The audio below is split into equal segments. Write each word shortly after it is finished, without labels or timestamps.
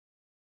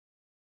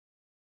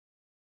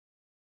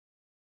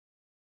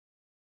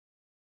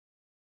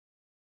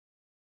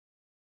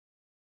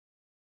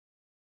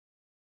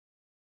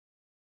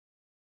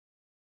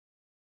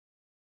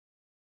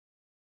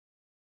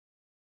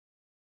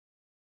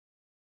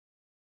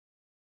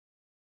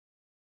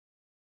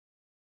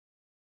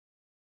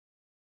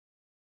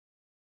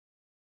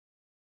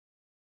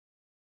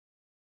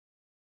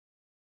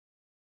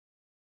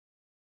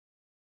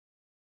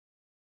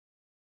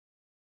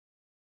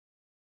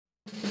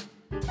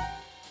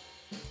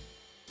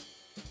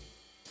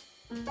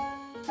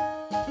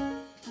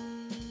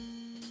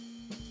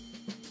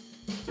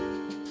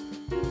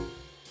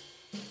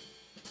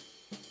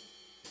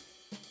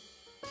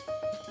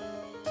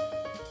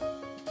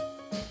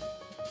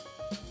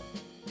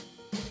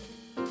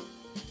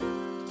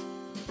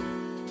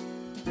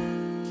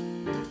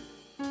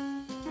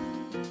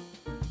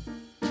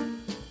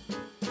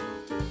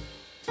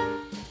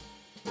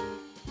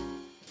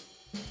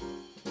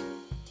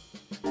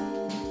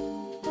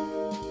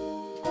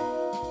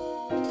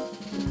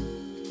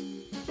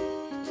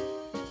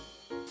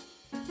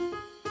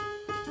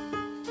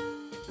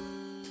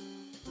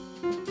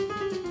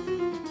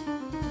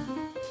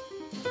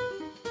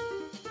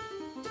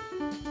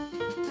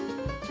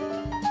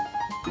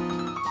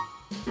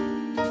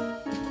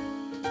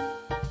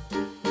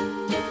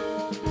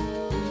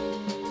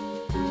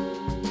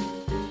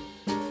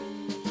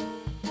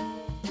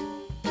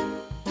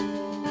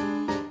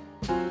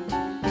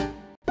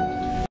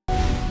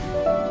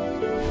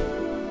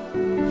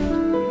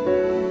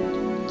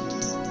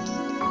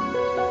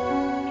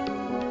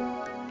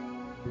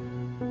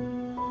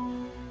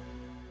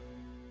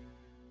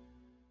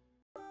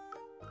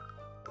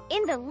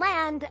In the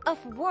land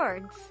of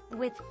words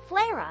with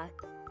flera,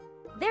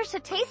 there's a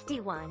tasty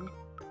one,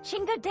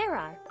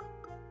 chingadera.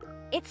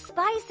 Its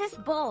spice is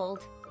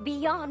bold,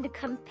 beyond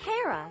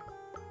compare,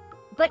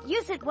 but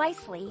use it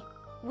wisely,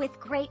 with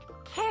great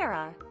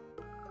care.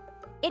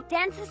 It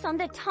dances on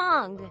the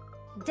tongue,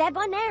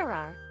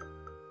 debonair,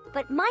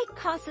 but might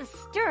cause a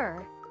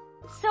stir,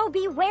 so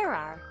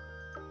beware.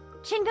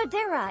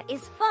 Chingadera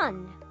is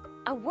fun,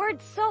 a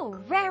word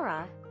so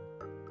rare.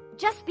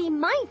 Just be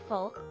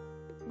mindful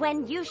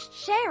when you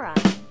share.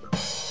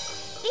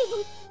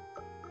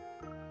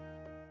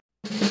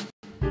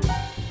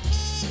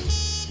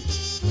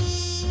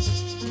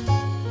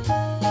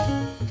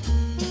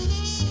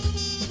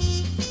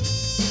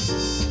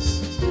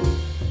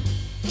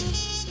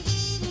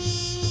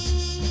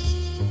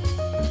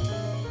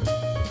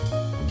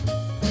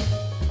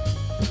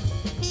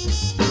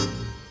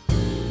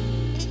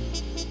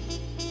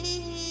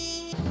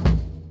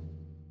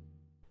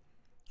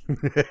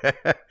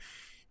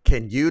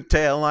 Can you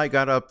tell I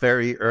got up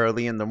very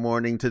early in the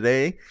morning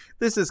today?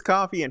 This is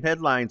Coffee and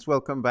Headlines.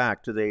 Welcome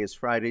back. Today is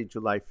Friday,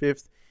 July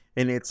 5th,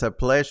 and it's a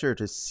pleasure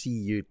to see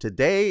you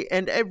today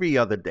and every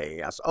other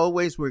day. As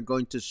always, we're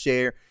going to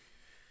share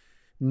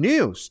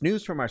news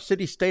from our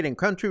city, state, and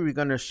country. We're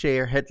going to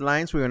share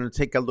headlines. We're going to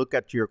take a look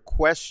at your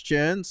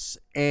questions.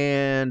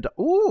 And,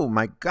 oh,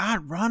 my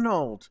God,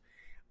 Ronald,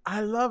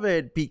 I love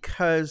it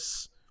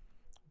because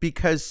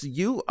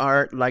you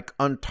are like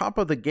on top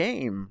of the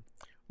game.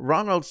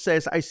 Ronald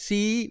says, I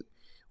see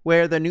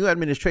where the new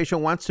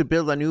administration wants to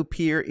build a new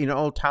pier in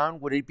Old Town.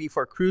 Would it be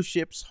for cruise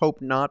ships?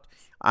 Hope not.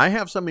 I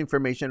have some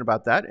information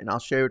about that, and I'll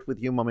share it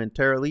with you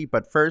momentarily.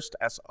 But first,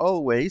 as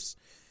always,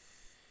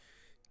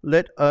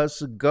 let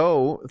us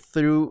go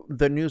through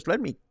the news. Let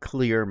me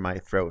clear my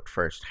throat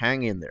first.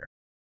 Hang in there.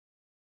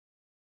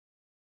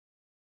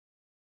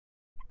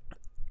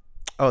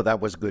 Oh,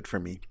 that was good for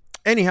me.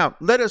 Anyhow,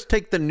 let us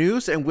take the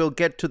news and we'll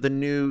get to the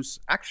news.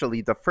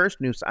 Actually, the first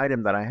news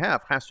item that I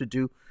have has to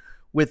do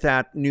with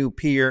that new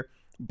pier,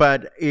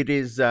 but it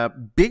is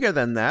bigger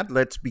than that.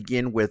 Let's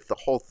begin with the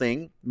whole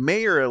thing.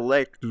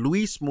 Mayor-elect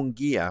Luis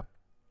Munguía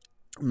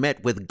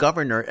met with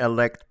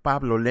Governor-elect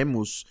Pablo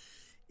Lemus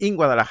in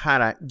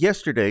Guadalajara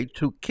yesterday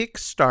to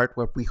kickstart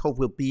what we hope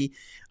will be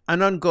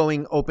an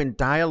ongoing open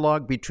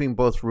dialogue between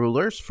both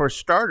rulers. For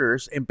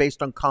starters, and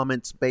based on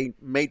comments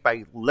made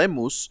by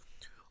Lemus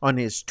on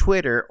his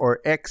Twitter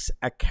or X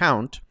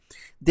account,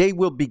 they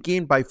will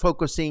begin by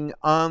focusing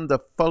on the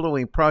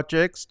following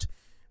projects: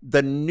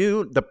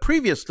 the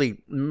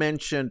previously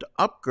mentioned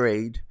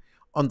upgrade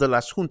on the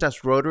Las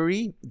Juntas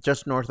Rotary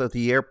just north of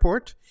the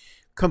airport,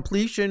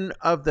 completion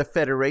of the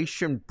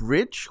Federation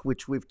Bridge,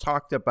 which we've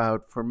talked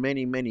about for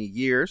many, many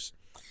years,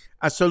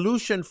 a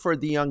solution for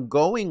the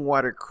ongoing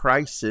water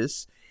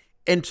crisis,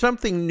 and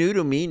something new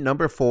to me,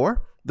 number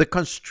 4, the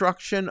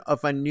construction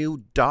of a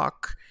new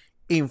dock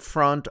in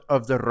front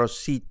of the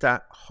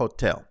Rosita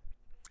Hotel.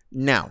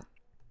 Now,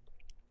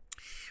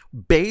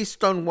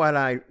 based on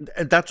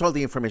that's all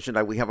the information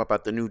that we have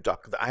about the new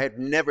dock. I had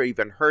never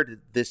even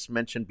heard this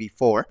mentioned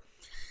before.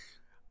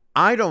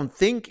 I don't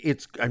think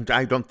it's going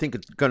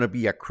to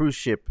be a cruise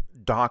ship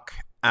dock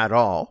at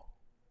all.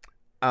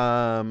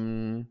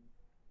 And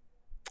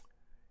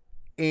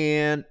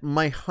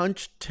my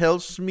hunch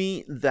tells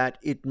me that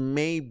it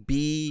may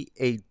be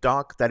a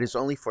dock that is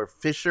only for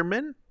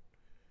fishermen,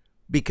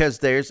 because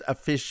there's a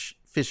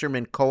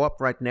fisherman co-op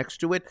right next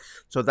to it.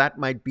 So that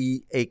might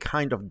be a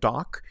kind of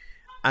dock.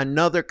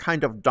 Another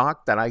kind of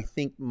dock that I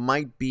think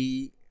might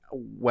be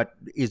what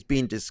is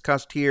being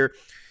discussed here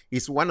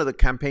is one of the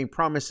campaign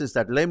promises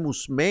that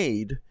Lemus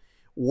made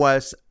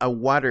was a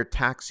water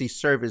taxi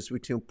service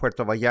between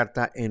Puerto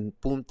Vallarta and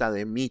Punta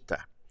de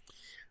Mita.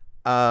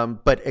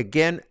 But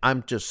again,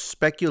 I'm just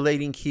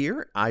speculating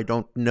here. I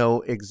don't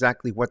know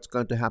exactly what's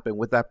going to happen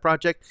with that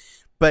project.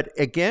 But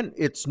again,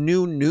 it's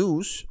new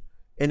news,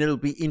 and it'll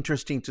be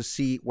interesting to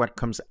see what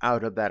comes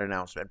out of that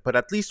announcement. But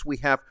at least we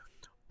have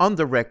on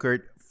the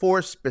record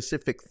 4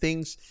 specific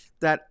things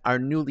that our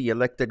newly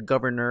elected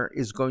governor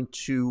is going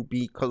to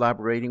be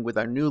collaborating with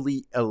our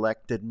newly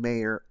elected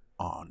mayor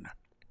on.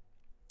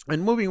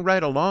 And moving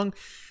right along,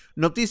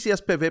 Noticias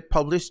PV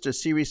published a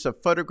series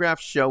of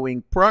photographs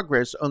showing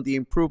progress on the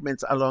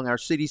improvements along our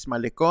city's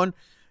Malecón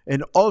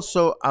and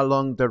also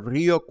along the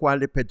Rio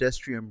Cuale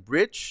pedestrian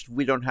bridge.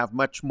 We don't have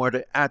much more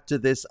to add to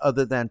this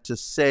other than to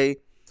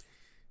say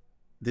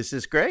this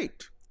is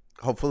great.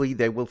 Hopefully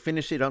they will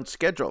finish it on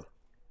schedule.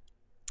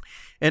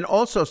 And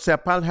also,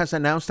 CEPAL has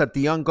announced that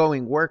the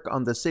ongoing work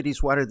on the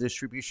city's water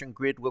distribution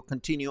grid will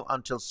continue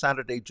until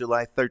Saturday,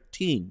 July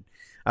 13,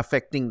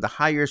 affecting the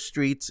higher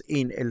streets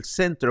in El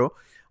Centro,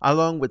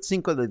 along with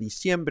Cinco de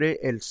Diciembre,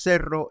 El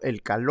Cerro, El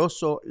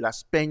Caloso,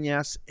 Las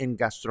Peñas, and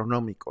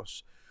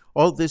Gastronómicos.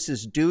 All this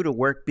is due to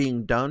work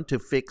being done to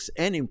fix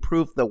and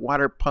improve the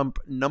water pump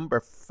number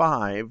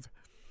 5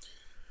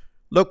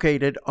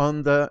 located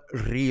on the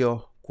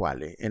Rio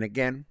Cuale. And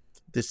again,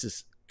 this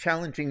is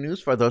challenging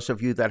news for those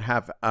of you that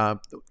have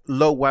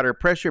low water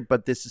pressure,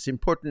 but this is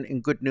important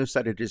and good news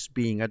that it is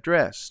being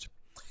addressed.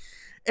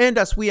 And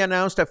as we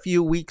announced a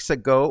few weeks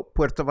ago,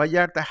 Puerto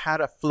Vallarta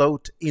had a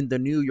float in the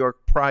New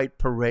York Pride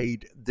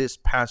Parade this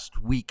past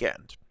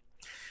weekend.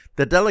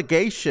 The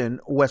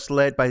delegation was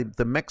led by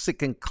the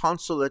Mexican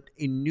consulate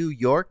in New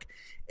York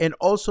and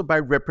also by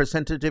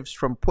representatives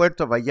from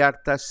Puerto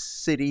Vallarta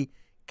City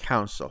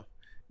Council.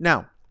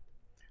 Now,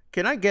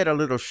 can I get a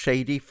little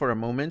shady for a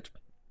moment?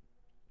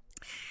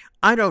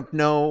 I don't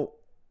know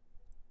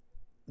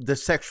the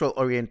sexual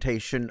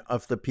orientation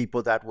of the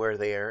people that were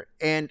there,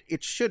 and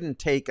it shouldn't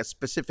take a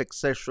specific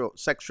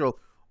sexual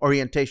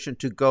orientation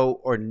to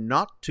go or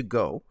not to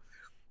go,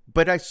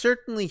 but I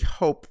certainly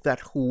hope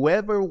that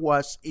whoever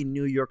was in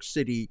New York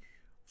City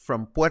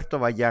from Puerto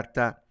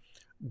Vallarta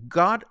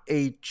got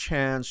a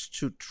chance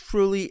to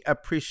truly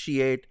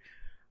appreciate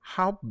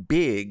how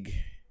big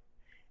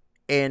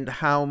and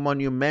how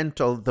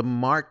monumental the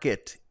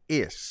market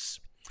is.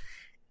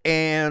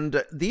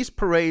 And these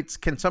parades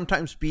can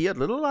sometimes be a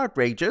little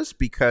outrageous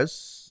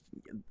because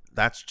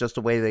that's just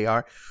the way they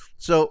are.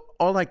 So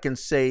all I can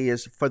say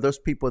is for those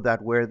people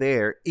that were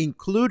there,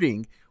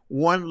 including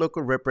one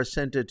local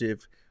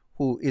representative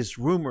who is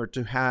rumored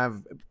to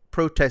have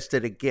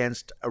protested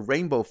against a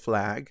rainbow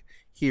flag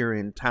here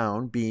in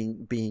town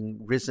being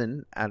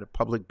risen at a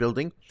public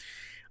building,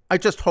 I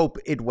just hope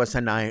it was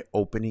an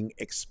eye-opening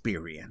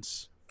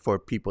experience for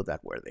people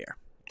that were there.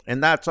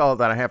 And that's all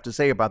that I have to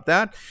say about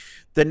that.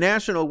 The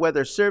National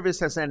Weather Service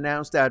has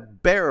announced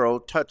that Beryl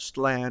touched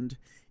land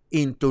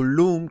in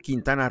Tulum,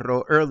 Quintana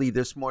Roo, early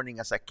this morning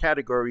as a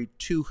Category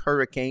 2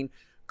 hurricane,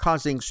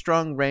 causing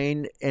strong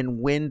rain and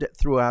wind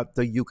throughout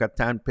the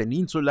Yucatan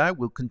Peninsula.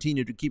 We'll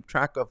continue to keep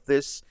track of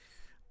this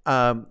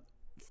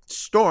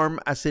storm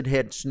as it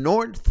heads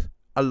north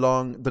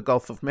along the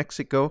Gulf of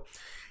Mexico.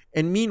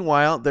 And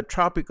meanwhile, the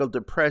tropical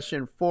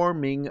depression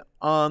forming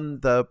on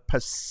the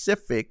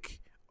Pacific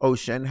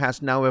Ocean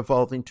has now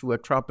evolved into a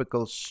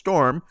tropical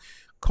storm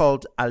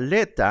called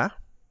Aletta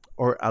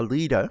or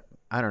Aletta,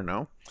 I don't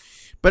know.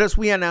 But as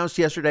we announced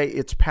yesterday,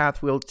 its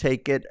path will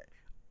take it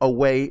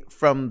away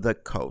from the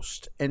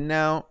coast. And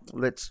now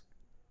let's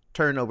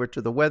turn over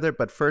to the weather,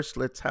 but first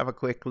let's have a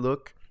quick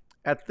look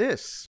at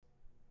this.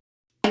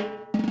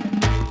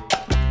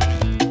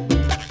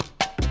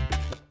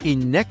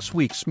 In next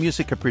week's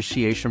music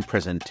appreciation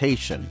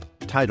presentation,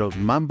 titled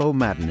Mambo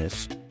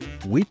Madness,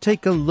 we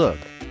take a look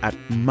at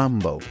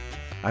Mambo,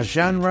 a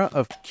genre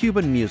of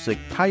Cuban music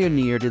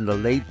pioneered in the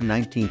late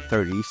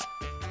 1930s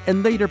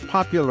and later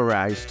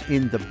popularized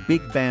in the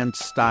big band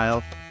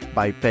style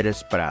by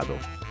Pérez Prado.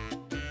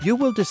 You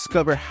will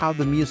discover how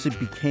the music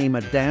became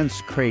a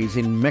dance craze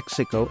in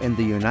Mexico and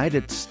the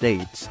United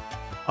States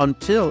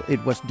until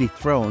it was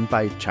dethroned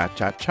by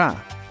cha-cha-cha.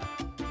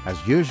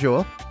 As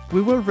usual,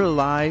 we will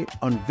rely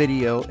on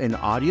video and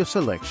audio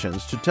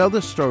selections to tell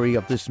the story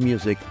of this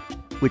music,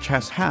 which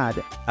has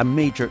had a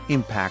major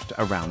impact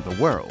around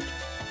the world.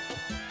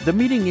 The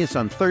meeting is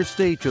on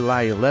Thursday,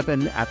 July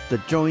 11 at the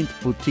Joint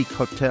Boutique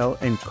Hotel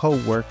and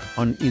Co-work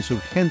on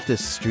Insurgentes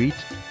Street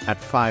at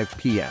 5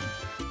 p.m.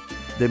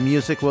 The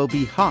music will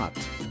be hot,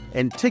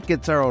 and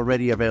tickets are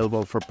already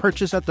available for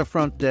purchase at the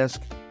front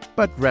desk,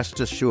 but rest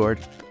assured,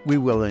 we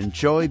will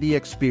enjoy the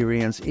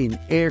experience in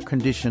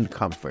air-conditioned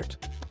comfort.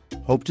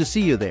 Hope to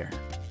see you there,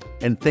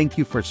 and thank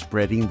you for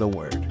spreading the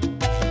word.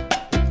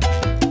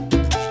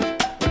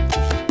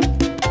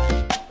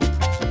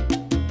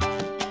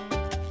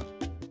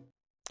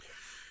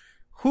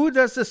 Who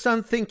does the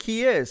sun think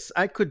he is?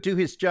 I could do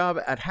his job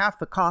at half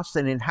the cost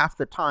and in half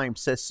the time,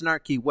 says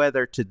snarky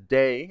weather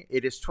today.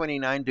 It is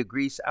 29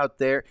 degrees out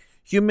there.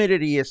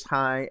 Humidity is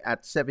high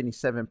at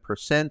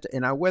 77%.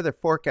 And our weather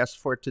forecast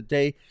for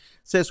today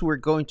says we're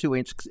going to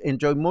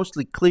enjoy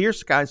mostly clear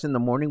skies in the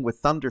morning with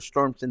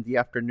thunderstorms in the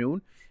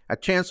afternoon. A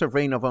chance of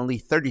rain of only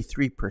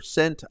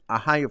 33%, a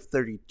high of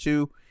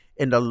 32,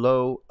 and a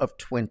low of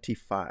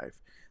 25.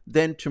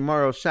 Then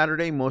tomorrow,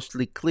 Saturday,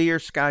 mostly clear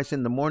skies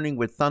in the morning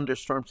with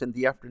thunderstorms in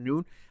the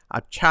afternoon.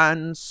 A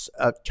chance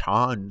of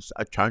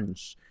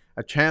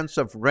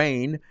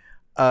rain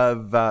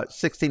of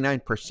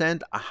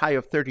 69%, a high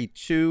of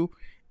 32,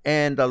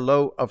 and a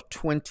low of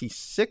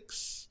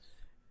 26.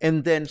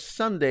 And then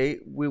Sunday,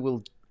 we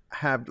will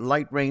have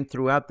light rain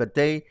throughout the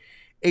day,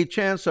 a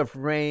chance of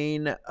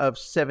rain of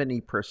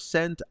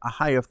 70%, a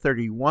high of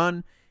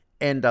 31,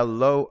 and a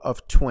low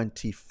of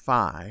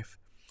 25.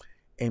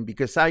 And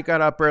because I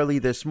got up early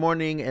this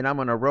morning and I'm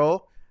on a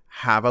roll,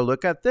 have a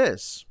look at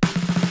this.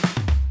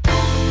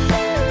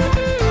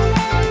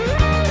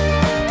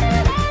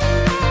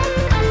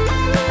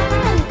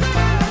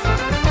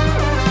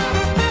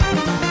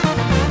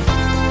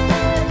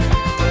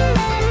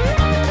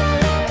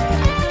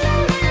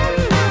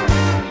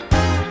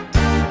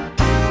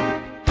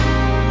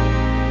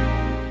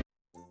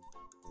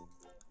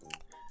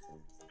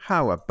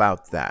 How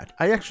about that?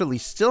 I actually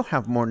still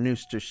have more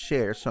news to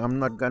share, so I'm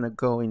not going to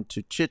go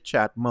into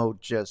chit-chat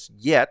mode just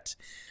yet.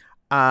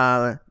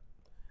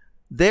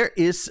 There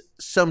is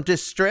some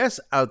distress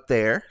out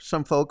there.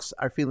 Some folks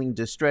are feeling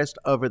distressed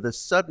over the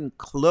sudden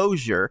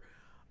closure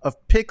of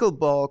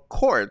pickleball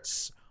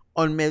courts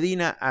on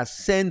Medina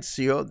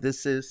Ascencio.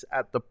 This is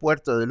at the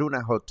Puerto de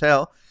Luna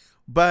Hotel.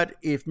 But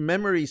if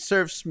memory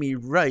serves me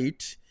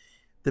right,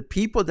 the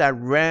people that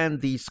ran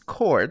these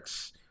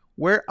courts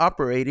were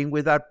operating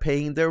without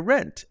paying their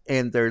rent,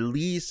 and their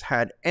lease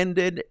had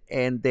ended,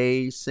 and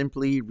they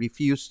simply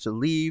refused to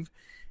leave.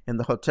 And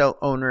the hotel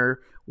owner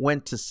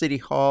went to City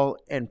Hall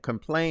and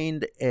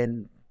complained.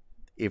 And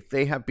if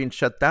they have been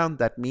shut down,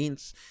 that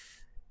means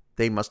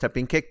they must have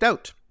been kicked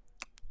out,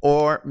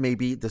 or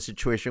maybe the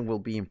situation will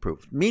be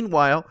improved.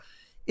 Meanwhile,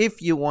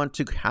 if you want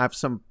to have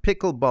some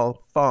pickleball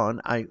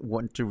fun, I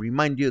want to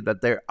remind you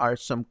that there are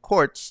some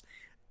courts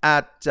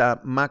at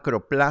Macro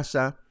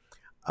Plaza,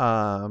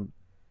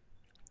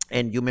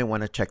 and you may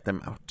want to check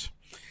them out.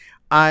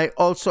 I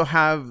also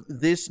have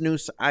this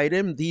news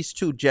item. These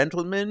two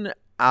gentlemen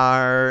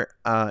are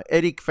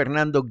Eric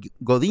Fernando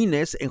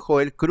Godínez and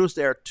Joel Cruz.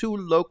 They are two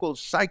local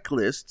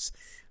cyclists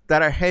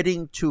that are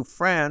heading to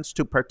France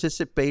to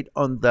participate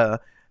on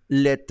the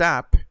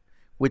L'Etape,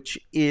 which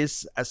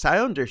is, as I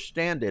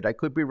understand it, I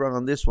could be wrong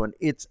on this one,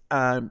 it's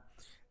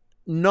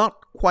not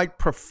quite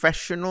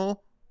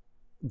professional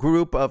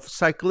group of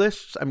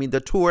cyclists. I mean, the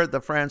Tour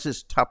de France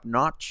is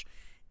top-notch,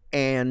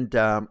 and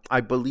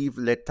I believe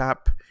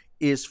L'Etape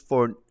is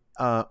for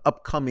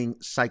upcoming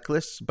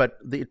cyclists, but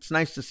it's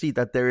nice to see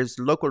that there is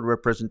local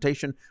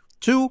representation,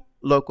 two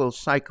local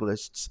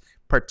cyclists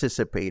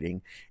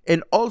participating.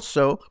 And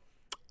also,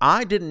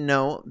 I didn't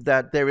know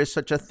that there is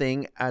such a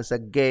thing as a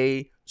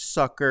gay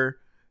soccer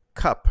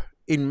cup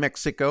in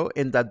Mexico,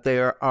 and that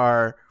there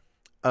are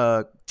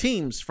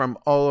teams from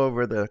all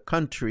over the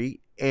country.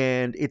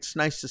 And it's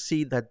nice to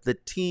see that the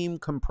team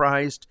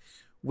comprised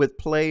with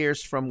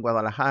players from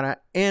Guadalajara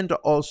and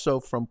also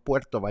from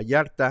Puerto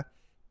Vallarta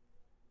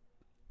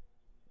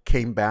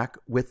came back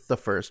with the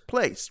first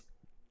place.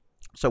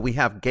 So we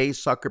have gay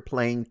soccer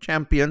playing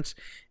champions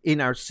in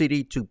our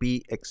city to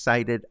be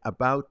excited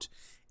about.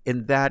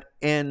 And that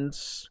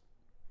ends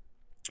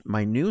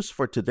my news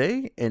for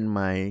today and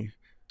my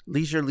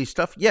leisurely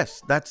stuff.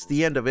 Yes, that's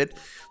the end of it.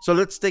 So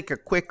let's take a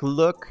quick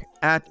look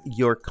at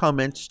your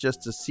comments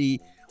just to see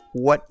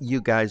what you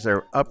guys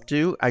are up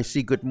to. I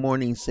see good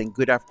mornings and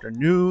good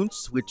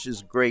afternoons, which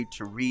is great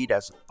to read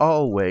as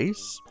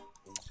always.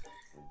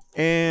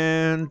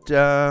 And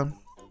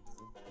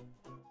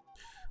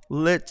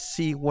let's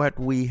see what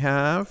we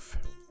have.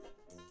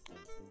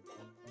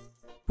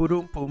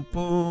 Purum pum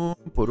pum,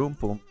 purum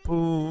pum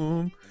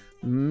pum.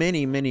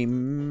 Many, many,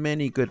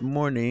 many good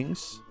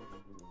mornings.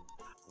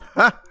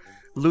 Ha!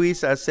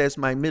 Luisa says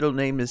my middle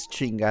name is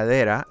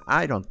Chingadera.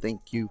 I don't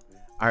think you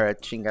are a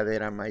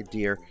chingadera, my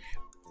dear.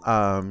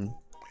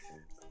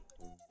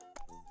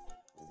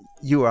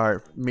 You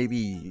are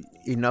maybe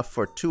enough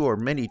for two or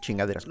many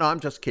chingaderas. No,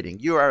 I'm just kidding.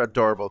 You are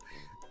adorable.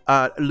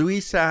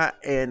 Luisa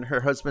and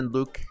her husband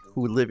Luke,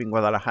 who live in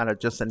Guadalajara,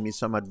 just sent me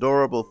some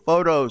adorable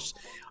photos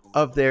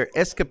of their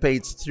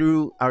escapades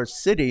through our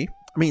city.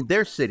 I mean,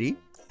 their city.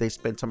 They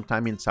spent some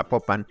time in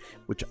Zapopan,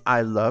 which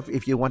I love.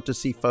 If you want to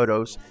see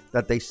photos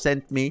that they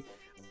sent me,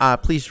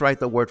 please write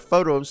the word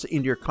photos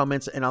in your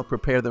comments and I'll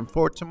prepare them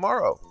for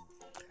tomorrow.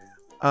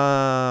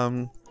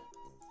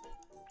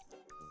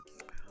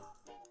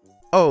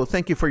 Oh,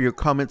 thank you for your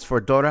comments for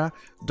Dora.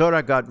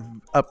 Dora got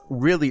up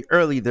really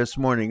early this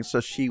morning, so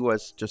she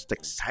was just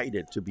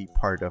excited to be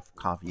part of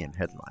Coffee and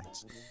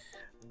Headlines.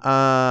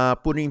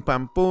 Puring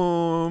pam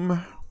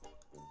pum.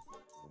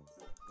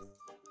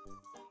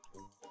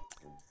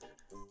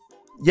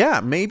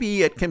 Yeah,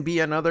 maybe it can be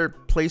another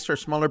place for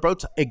smaller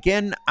boats.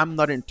 Again, I'm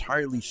not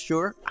entirely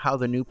sure how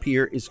the new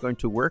pier is going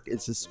to work.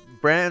 It's this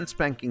brand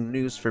spanking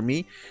news for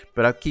me,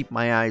 but I'll keep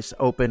my eyes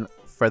open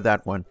for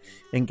that one.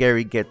 And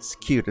Gary gets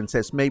cute and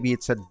says, maybe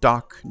it's a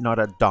dock, not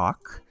a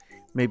dock.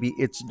 Maybe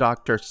it's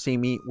Dr.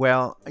 Simi.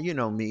 Well, you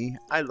know me.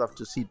 I love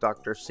to see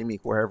Dr.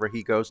 Simi wherever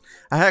he goes.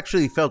 I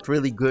actually felt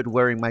really good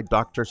wearing my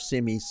Dr.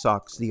 Simi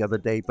socks the other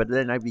day, but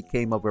then I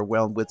became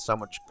overwhelmed with so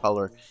much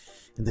color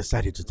and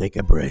decided to take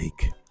a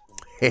break.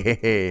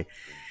 And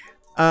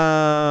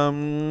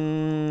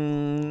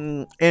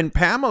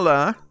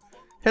Pamela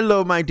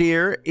Hello, my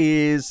dear,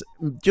 is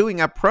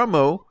doing a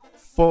promo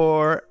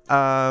for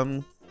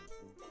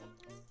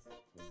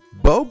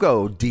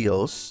BOGO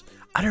deals.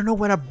 I don't know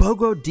what a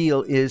BOGO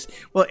deal is.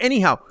 Well,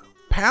 anyhow,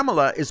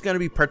 Pamela is going to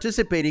be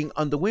participating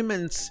on the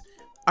Women's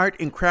Art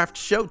and Craft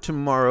Show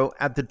tomorrow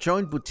at the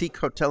Joint Boutique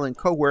Hotel and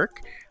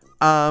Co-work.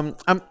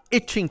 I'm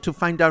itching to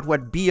find out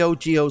what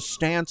BOGO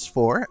stands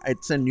for.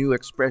 It's a new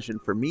expression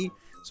for me.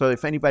 So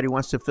if anybody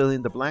wants to fill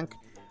in the blank,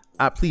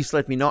 please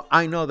let me know.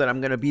 I know that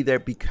I'm going to be there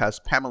because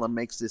Pamela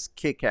makes this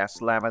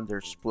kick-ass lavender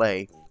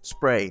spray,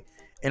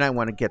 and I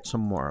want to get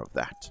some more of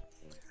that.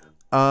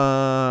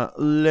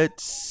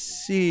 Let's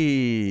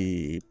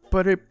see.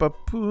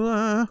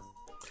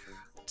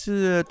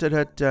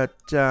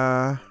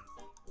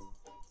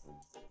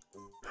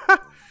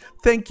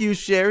 Thank you,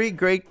 Sherry.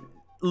 Great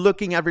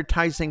looking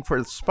advertising for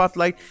the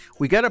spotlight.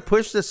 We got to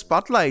push the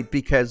spotlight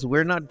because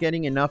we're not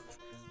getting enough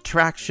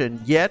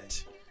traction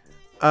yet.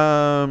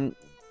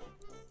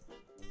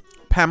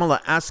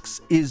 Pamela asks,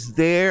 is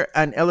there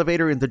an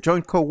elevator in the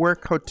joint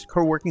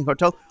co-working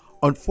hotel?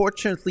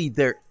 Unfortunately,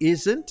 there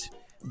isn't.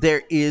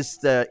 There is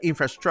the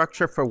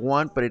infrastructure for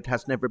one, but it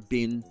has never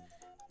been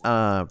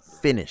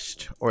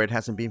finished, or it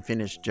hasn't been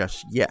finished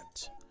just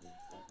yet.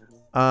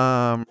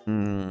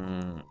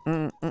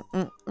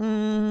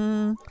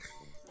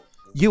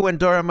 You and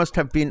Dora must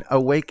have been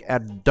awake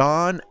at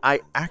dawn. I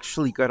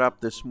actually got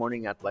up this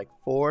morning at like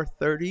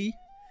 4:30,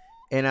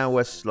 and I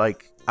was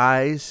like,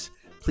 eyes,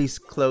 please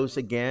close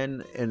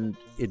again, and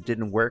it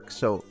didn't work.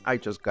 So I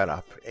just got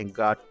up and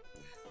got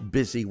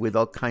busy with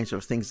all kinds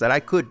of things that I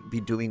could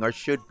be doing or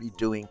should be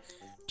doing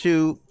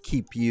to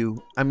keep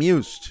you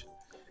amused.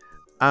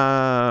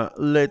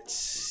 Let's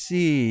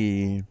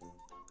see.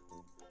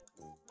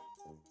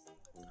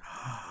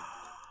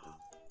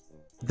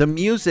 The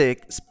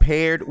music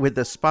paired with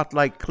the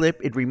spotlight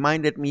clip, it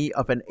reminded me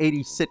of an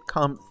 80s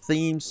sitcom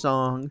theme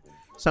song,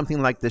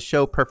 something like the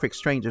show Perfect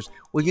Strangers.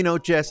 Well, you know,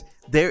 Jess,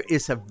 there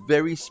is a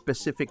very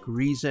specific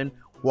reason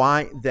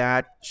why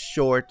that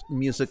short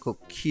musical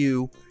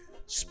cue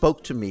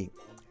spoke to me.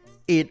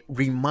 It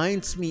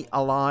reminds me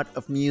a lot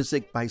of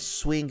music by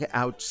Swing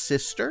Out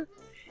Sister.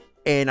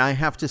 And I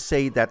have to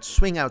say that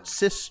Swing Out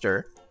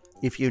Sister,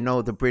 if you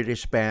know the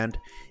British band,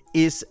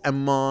 is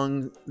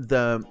among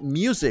the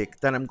music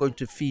that I'm going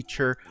to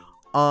feature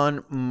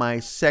on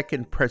my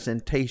second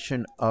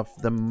presentation of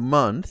the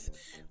month,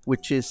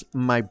 which is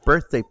my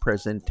birthday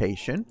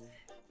presentation.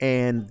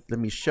 And let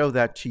me show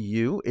that to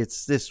you.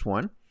 It's this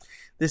one.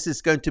 This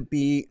is going to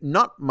be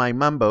not my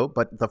Mambo,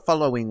 but the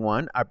following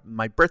one,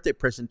 my birthday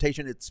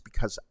presentation. It's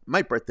because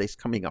my birthday's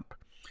coming up.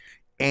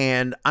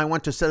 And I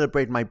want to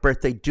celebrate my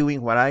birthday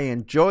doing what I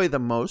enjoy the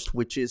most,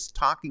 which is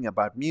talking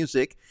about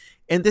music.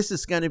 And this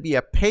is going to be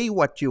a pay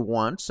what you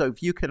want. So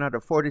if you cannot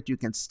afford it, you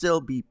can still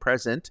be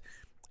present.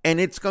 And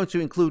it's going to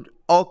include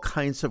all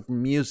kinds of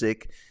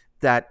music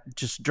that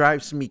just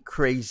drives me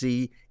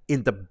crazy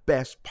in the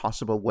best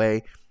possible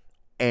way.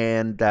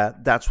 And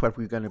that's what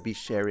we're going to be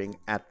sharing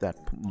at that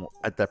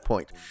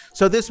point.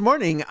 So this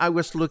morning, I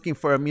was looking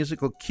for a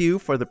musical cue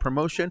for the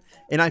promotion,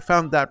 and I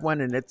found that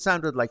one, and it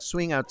sounded like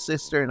Swing Out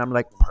Sister, and I'm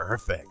like,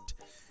 perfect.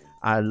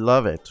 I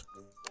love it.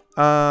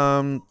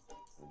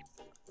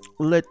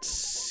 Let's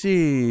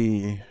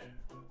see.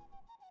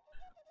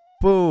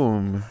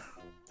 Boom.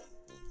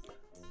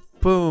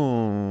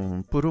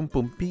 Boom. Boom,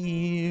 boom,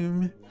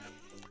 beam.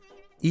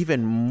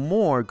 Even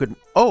more good.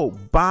 Oh,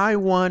 buy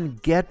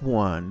one, get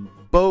one.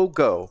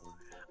 BOGO.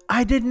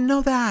 I didn't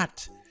know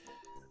that.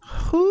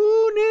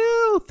 Who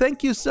knew?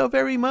 Thank you so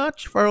very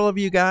much for all of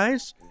you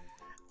guys.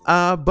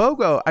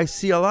 BOGO. I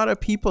see a lot of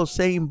people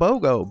saying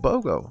BOGO.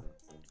 BOGO.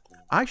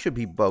 I should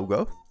be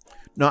BOGO.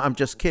 No, I'm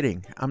just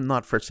kidding. I'm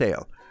not for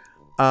sale.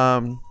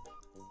 Oh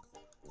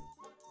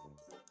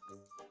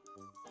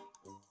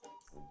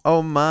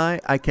my,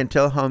 I can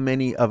tell how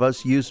many of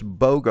us use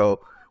BOGO.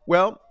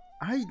 Well,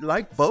 I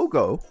like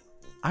BOGO.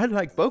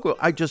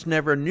 I just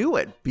never knew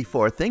it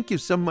before. Thank you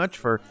so much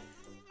for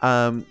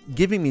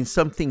giving me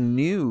something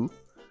new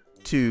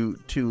to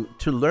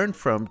learn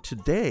from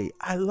today.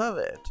 I love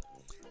it.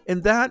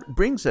 And that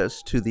brings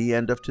us to the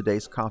end of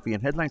today's Coffee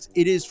and Headlines.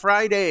 It is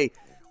Friday.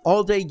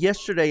 All day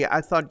yesterday,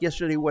 I thought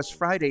yesterday was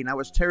Friday, and I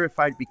was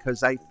terrified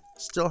because I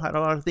still had a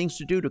lot of things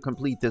to do to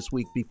complete this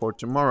week before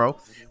tomorrow.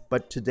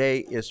 But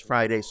today is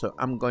Friday, so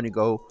I'm going to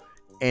go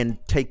and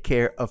take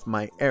care of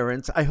my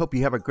errands. I hope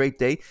you have a great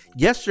day.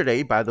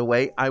 Yesterday, by the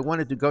way, I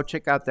wanted to go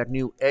check out that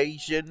new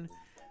Asian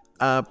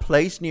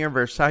place near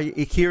Versailles,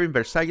 here in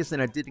Versailles, and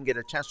I didn't get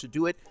a chance to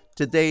do it.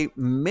 Today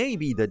may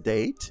be the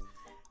date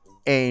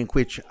in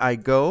which I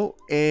go,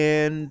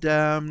 and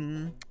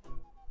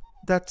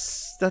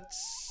that's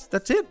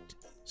it.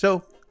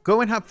 So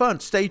go and have fun.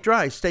 Stay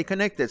dry. Stay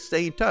connected.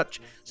 Stay in touch.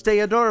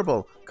 Stay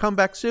adorable. Come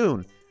back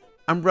soon.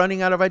 I'm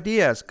running out of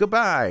ideas.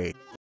 Goodbye.